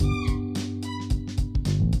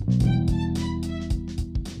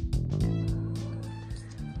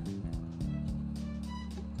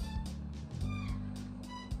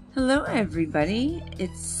Hello, everybody.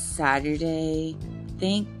 It's Saturday.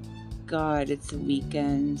 Thank God it's a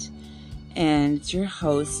weekend. And it's your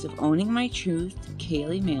host of Owning My Truth,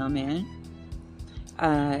 Kaylee Mailman.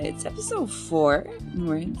 It's episode 4, and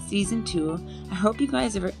we're in season 2. I hope you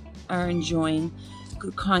guys are enjoying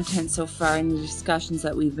good content so far in the discussions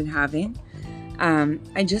that we've been having.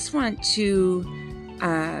 I just want to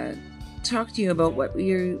talk to you about what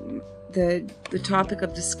the topic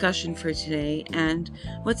of discussion for today, and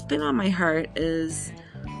what's been on my heart is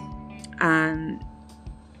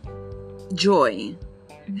joy,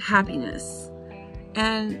 happiness,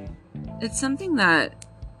 and it's something that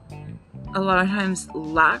a lot of times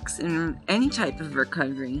lacks in any type of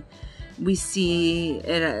recovery. We see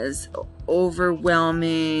it as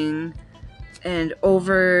overwhelming and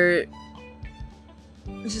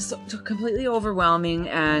just completely overwhelming,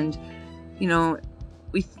 and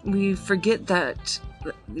we forget that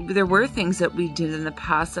there were things that we did in the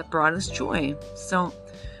past that brought us joy. So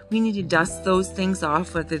we need to dust those things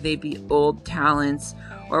off, whether they be old talents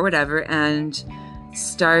or whatever, and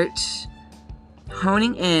start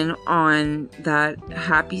honing in on that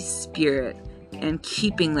happy spirit and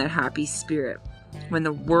keeping that happy spirit when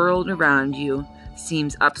the world around you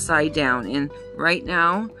seems upside down. And right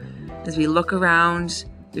now, as we look around,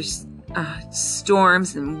 there's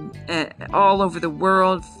storms and all over the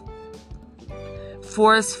world,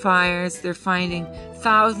 forest fires. They're finding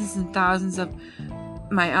thousands and thousands of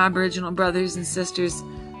my Aboriginal brothers and sisters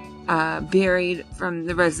buried from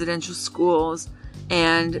the residential schools,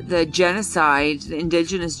 and the genocide, the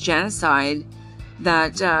Indigenous genocide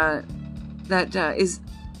that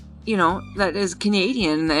is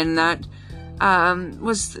Canadian, and that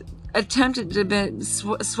was attempted to be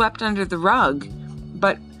swept under the rug.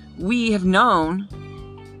 But we have known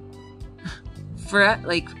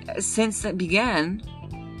since it began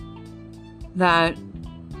that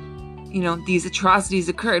these atrocities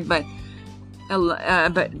occurred, but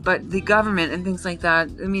the government and things like that.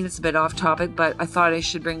 I mean, it's a bit off topic, but I thought I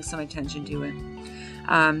should bring some attention to it.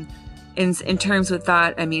 In terms with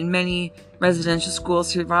that, I mean, many residential school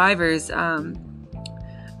survivors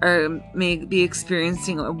may be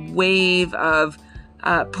experiencing a wave of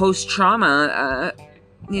post-trauma.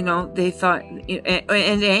 They thought,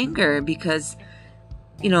 and anger, because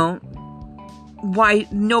why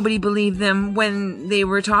nobody believed them when they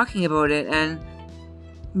were talking about it, and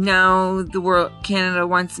now Canada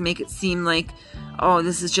wants to make it seem like, oh,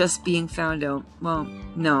 this is just being found out. Well,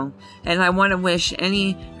 no. And I want to wish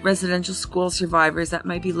any residential school survivors that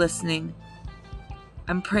might be listening,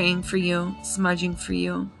 I'm praying for you, smudging for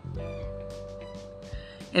you.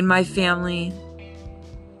 And my family,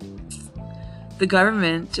 the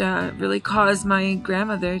government really caused my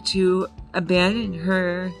grandmother to abandon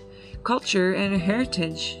her culture and her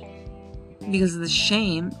heritage because of the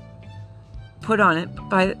shame put on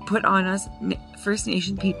us First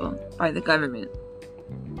Nation people by the government.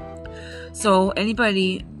 So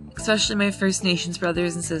anybody, especially my First Nations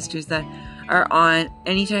brothers and sisters that are on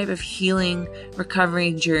any type of healing,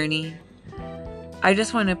 recovery journey, I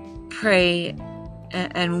just want to pray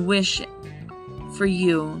and wish for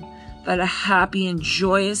you that a happy and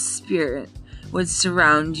joyous spirit would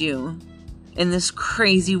surround you in this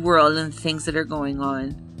crazy world and things that are going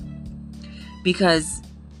on. Because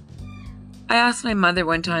I asked my mother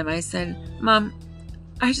one time, I said, Mom,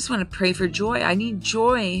 I just want to pray for joy. I need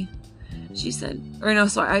joy. She said,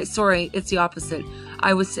 sorry, it's the opposite.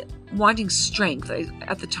 I was wanting strength.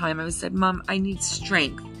 At the time, I said, Mom, I need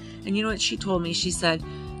strength. And you know what she told me? She said,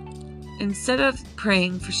 instead of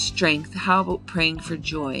praying for strength, how about praying for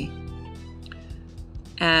joy?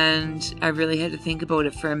 And I really had to think about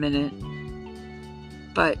it for a minute.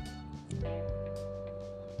 But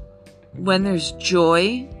when there's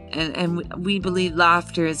joy, and we believe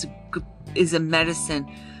laughter is a medicine.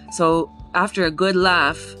 So after a good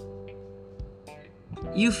laugh,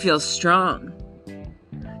 you feel strong.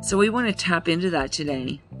 So we want to tap into that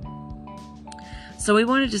today. So we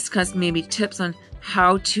want to discuss maybe tips on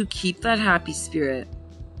how to keep that happy spirit,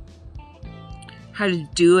 how to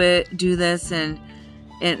do this, and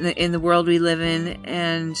in the world we live in,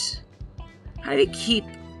 and how to keep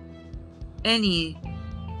any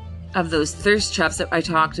of those thirst traps that I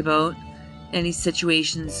talked about, any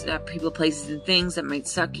situations, people, places, and things that might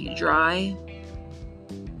suck you dry,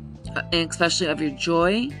 and especially of your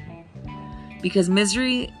joy, because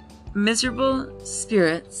miserable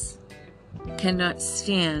spirits cannot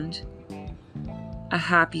stand a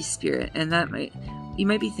happy spirit. And you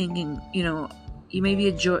might be thinking, you may be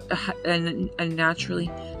a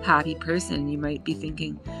naturally happy person. You might be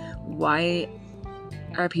thinking, why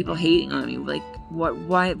are people hating on me? Like, what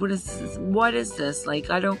is this? Like,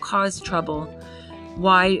 I don't cause trouble.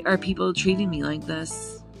 Why are people treating me like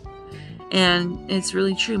this? And it's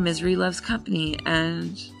really true. Misery loves company.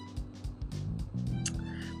 And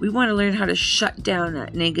we want to learn how to shut down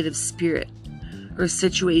that negative spirit or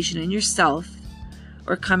situation in yourself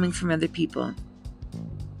or coming from other people.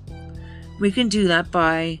 We can do that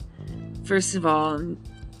by, first of all,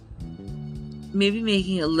 maybe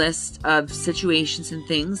making a list of situations and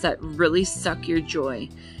things that really suck your joy,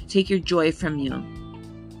 take your joy from you.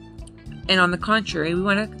 And on the contrary, we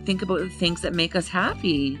want to think about the things that make us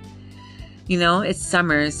happy. You know, it's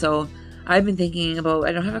summer, so I've been thinking about,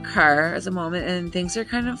 I don't have a car at the moment, and things are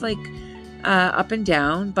kind of like up and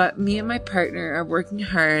down, but me and my partner are working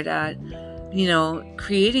hard at, you know,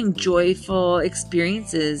 creating joyful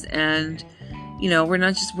experiences. And you know, we're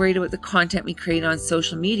not just worried about the content we create on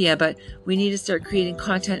social media, but we need to start creating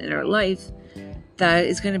content in our life that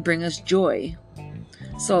is going to bring us joy.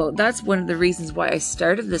 So that's one of the reasons why I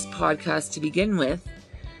started this podcast to begin with,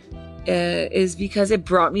 is because it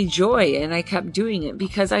brought me joy, and I kept doing it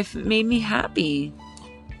because it made me happy.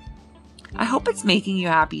 I hope it's making you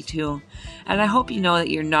happy too. And I hope you know that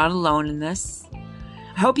you're not alone in this.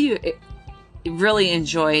 I hope you really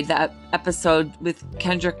enjoyed that episode with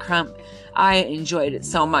Kendra Crump. I enjoyed it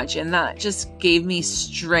so much, and that just gave me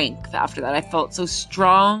strength after that. I felt so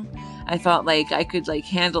strong. I felt like I could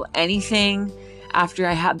handle anything after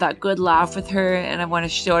I had that good laugh with her, and I want to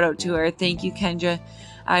shout out to her. Thank you, Kendra.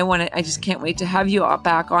 I just can't wait to have you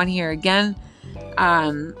back on here again.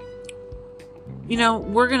 You know,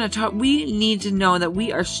 we're going to talk. We need to know that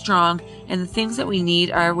we are strong, and the things that we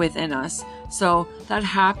need are within us. So that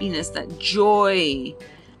happiness, that joy,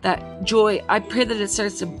 I pray that it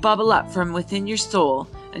starts to bubble up from within your soul.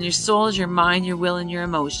 And your soul is your mind, your will, and your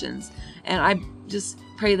emotions. And I just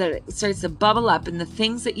pray that it starts to bubble up, and the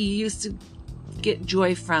things that you used to get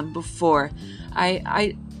joy from before,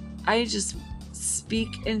 I just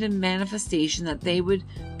speak into manifestation that they would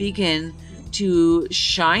begin to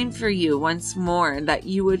shine for you once more, and that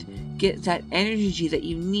you would get that energy that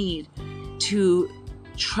you need to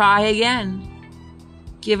try again,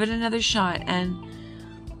 give it another shot. And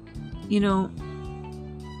you know,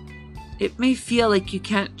 it may feel like you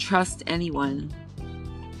can't trust anyone,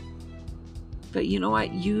 but you know what?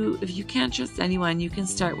 If you can't trust anyone, you can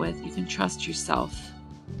trust yourself.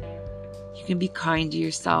 You can be kind to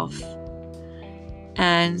yourself.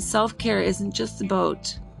 And self-care isn't just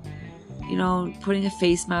about, you know, putting a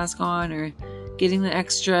face mask on or taking that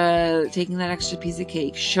extra piece of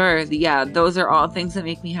cake. Sure, yeah, those are all things that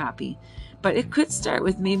make me happy. But it could start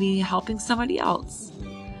with maybe helping somebody else,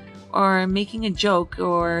 or making a joke,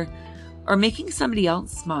 or making somebody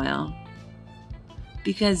else smile.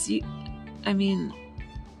 Because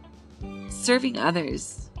serving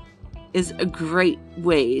others is a great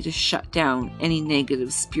way to shut down any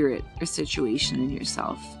negative spirit or situation in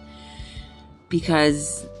yourself.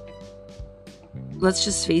 Because let's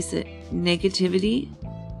just face it, negativity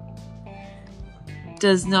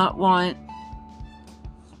does not want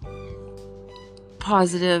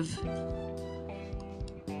positive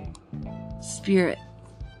spirit.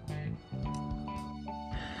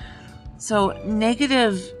 So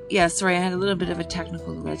negative, sorry, I had a little bit of a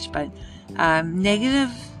technical glitch, but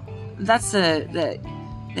negative, that's the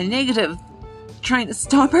negative trying to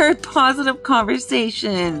stop our positive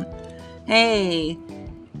conversation. Hey,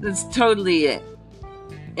 that's totally it.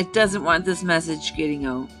 It doesn't want this message getting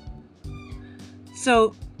out.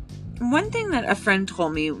 So one thing that a friend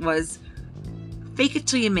told me was, fake it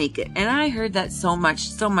till you make it. And I heard that so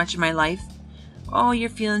much in my life. Oh, you're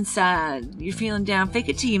feeling sad, you're feeling down, fake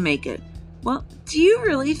it till you make it. Well, do you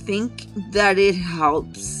really think that it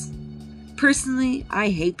helps? Personally, I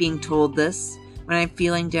hate being told this when I'm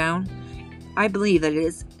feeling down. I believe that it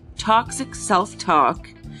is toxic self-talk,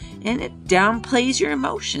 and it downplays your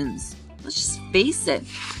emotions. Let's just face it.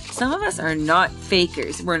 Some of us are not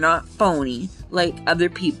fakers. We're not phony like other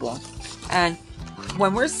people. And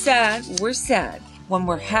when we're sad, we're sad. When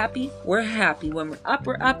we're happy, we're happy. When we're up,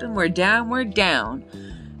 and we're down.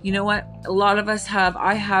 You know what? A lot of us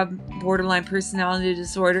I have borderline personality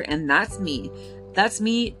disorder, and that's me. That's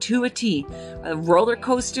me to a T. A roller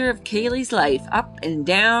coaster of Kaylee's life, up and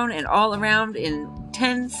down and all around in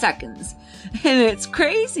 10 seconds. And it's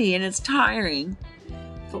crazy and it's tiring.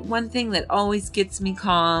 But one thing that always gets me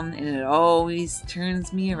calm and it always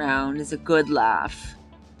turns me around is a good laugh.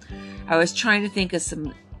 I was trying to think of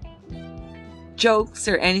some jokes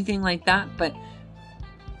or anything like that, but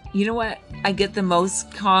you know what I get the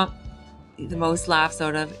most laughs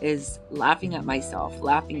out of is laughing at myself,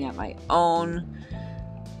 laughing at my own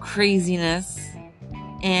craziness,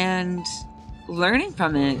 and learning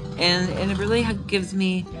from it. And it really gives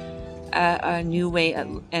me a new way,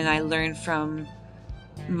 and I learn from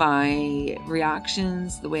my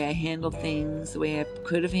reactions, the way I handle things, the way I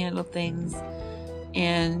could have handled things,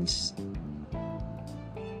 and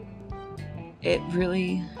it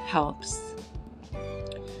really helps.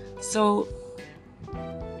 So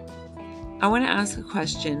I want to ask a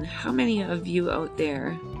question. How many of you out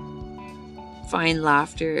there find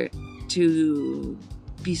laughter to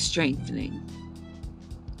be strengthening?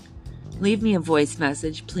 Leave me a voice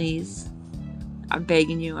message, please. I'm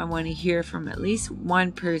begging you. I want to hear from at least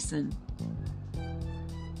one person.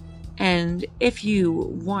 And if you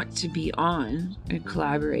want to be on and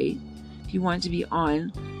collaborate, if you want to be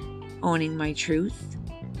on Owning My Truth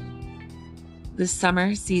this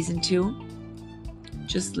summer, season 2,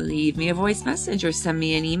 just leave me a voice message or send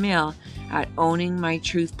me an email at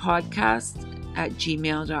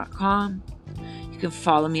owningmytruthpodcast@gmail.com. You can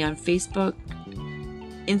follow me on Facebook,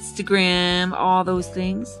 Instagram, all those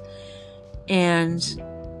things. And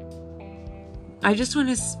I just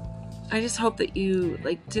hope that you,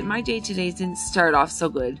 my day today didn't start off so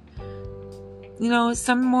good. You know,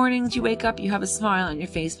 some mornings you wake up, you have a smile on your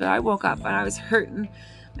face, but I woke up and I was hurting.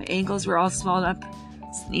 My ankles were all swelled up,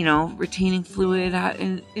 you know, retaining fluid,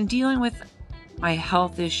 and dealing with my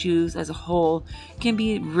health issues as a whole can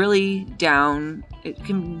be really down. It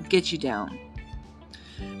can get you down.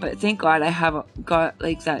 But thank God I have got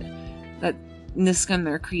that Niskan,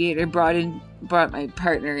 their creator, brought my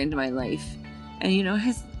partner into my life. And you know,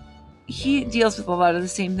 he deals with a lot of the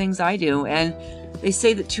same things I do. And they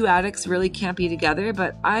say that two addicts really can't be together,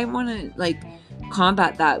 but I want to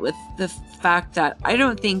combat that with the fact that I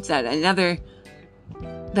don't think that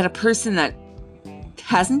a person that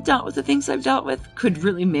hasn't dealt with the things I've dealt with could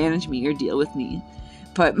really manage me or deal with me.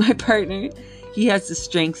 But my partner, he has the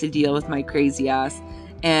strength to deal with my crazy ass,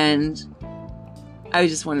 and I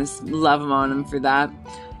just want to love him on him for that.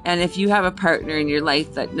 And if you have a partner in your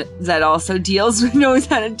life that also knows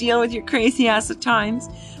how to deal with your crazy ass at times,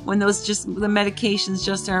 when the medications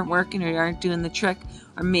just aren't working or aren't doing the trick,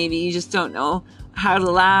 or maybe you just don't know how to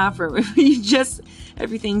laugh, or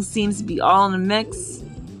everything seems to be all in a mix,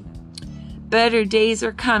 better days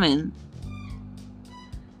are coming.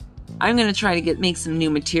 I'm going to try to make some new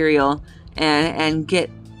material and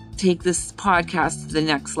take this podcast to the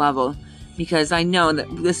next level, because I know that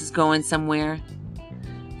this is going somewhere.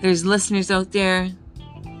 There's listeners out there.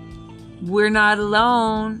 We're not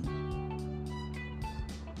alone.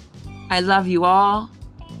 I love you all.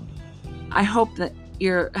 I hope that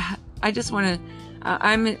I just want to,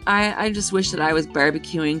 I just wish that I was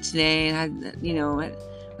barbecuing today and I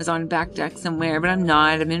was on back deck somewhere, but I'm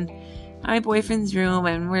not. I'm in my boyfriend's room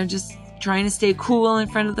and we're just trying to stay cool in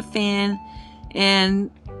front of the fan. And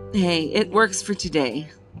hey, it works for today.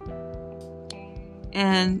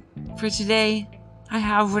 And for today, I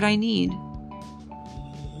have what I need.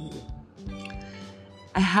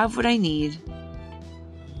 I have what I need.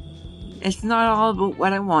 It's not all about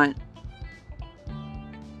what I want.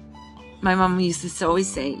 My mom used to always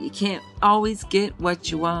say, you can't always get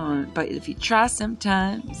what you want, but if you try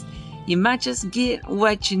sometimes, you might just get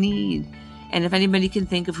what you need. And if anybody can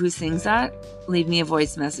think of who sings that, leave me a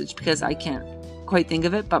voice message, because I can't quite think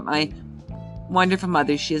of it, but my wonderful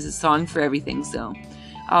mother, she has a song for everything, so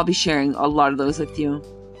I'll be sharing a lot of those with you.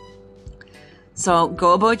 So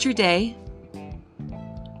go about your day.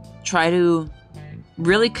 Try to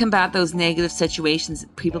really combat those negative situations,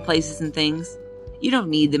 people, places, and things. You don't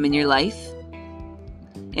need them in your life.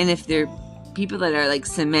 And if they're people that are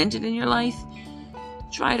cemented in your life,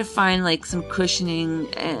 try to find some cushioning,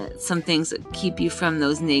 some things that keep you from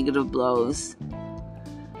those negative blows.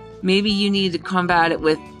 Maybe you need to combat it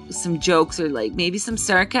with some jokes or maybe some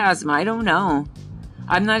sarcasm. I don't know.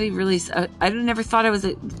 I'm not even really, I never thought I was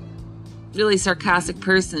a really sarcastic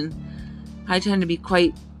person. I tend to be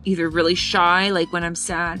quite either really shy, when I'm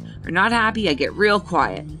sad, or not happy, I get real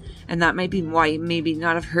quiet. And that might be why you maybe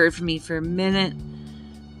not have heard from me for a minute.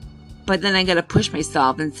 But then I got to push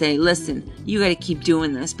myself and say, listen, you got to keep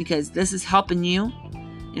doing this because this is helping you.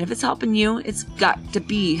 And if it's helping you, it's got to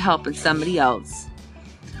be helping somebody else.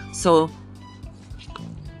 So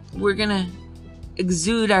we're going to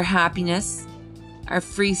exude our happiness, our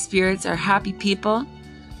free spirits, our happy people.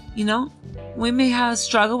 We may have a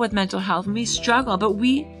struggle with mental health. We may struggle, but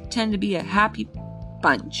we tend to be a happy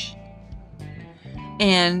bunch.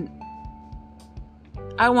 And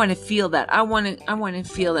I want to feel that. I want to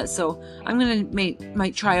feel that. So I'm going to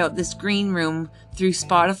might try out this green room through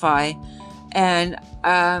Spotify. And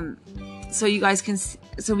so you guys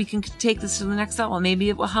so we can take this to the next level. Maybe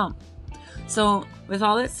it will help. So with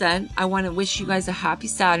all that said, I want to wish you guys a happy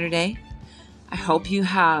Saturday. I hope you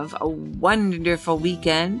have a wonderful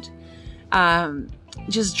weekend.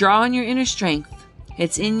 Just draw on your inner strength.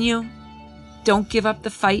 It's in you. Don't give up the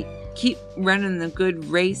fight. Keep running the good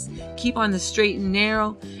race. Keep on the straight and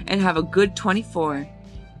narrow, and have a good 24.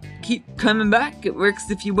 Keep coming back. It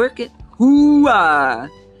works if you work it. Hoo-ah!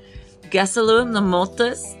 Gesalum the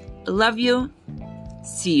multas. Love you.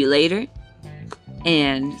 See you later.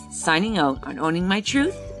 And signing out on Owning My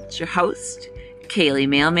Truth, it's your host, Kaylee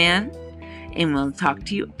Mailman. And we'll talk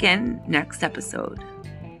to you again next episode.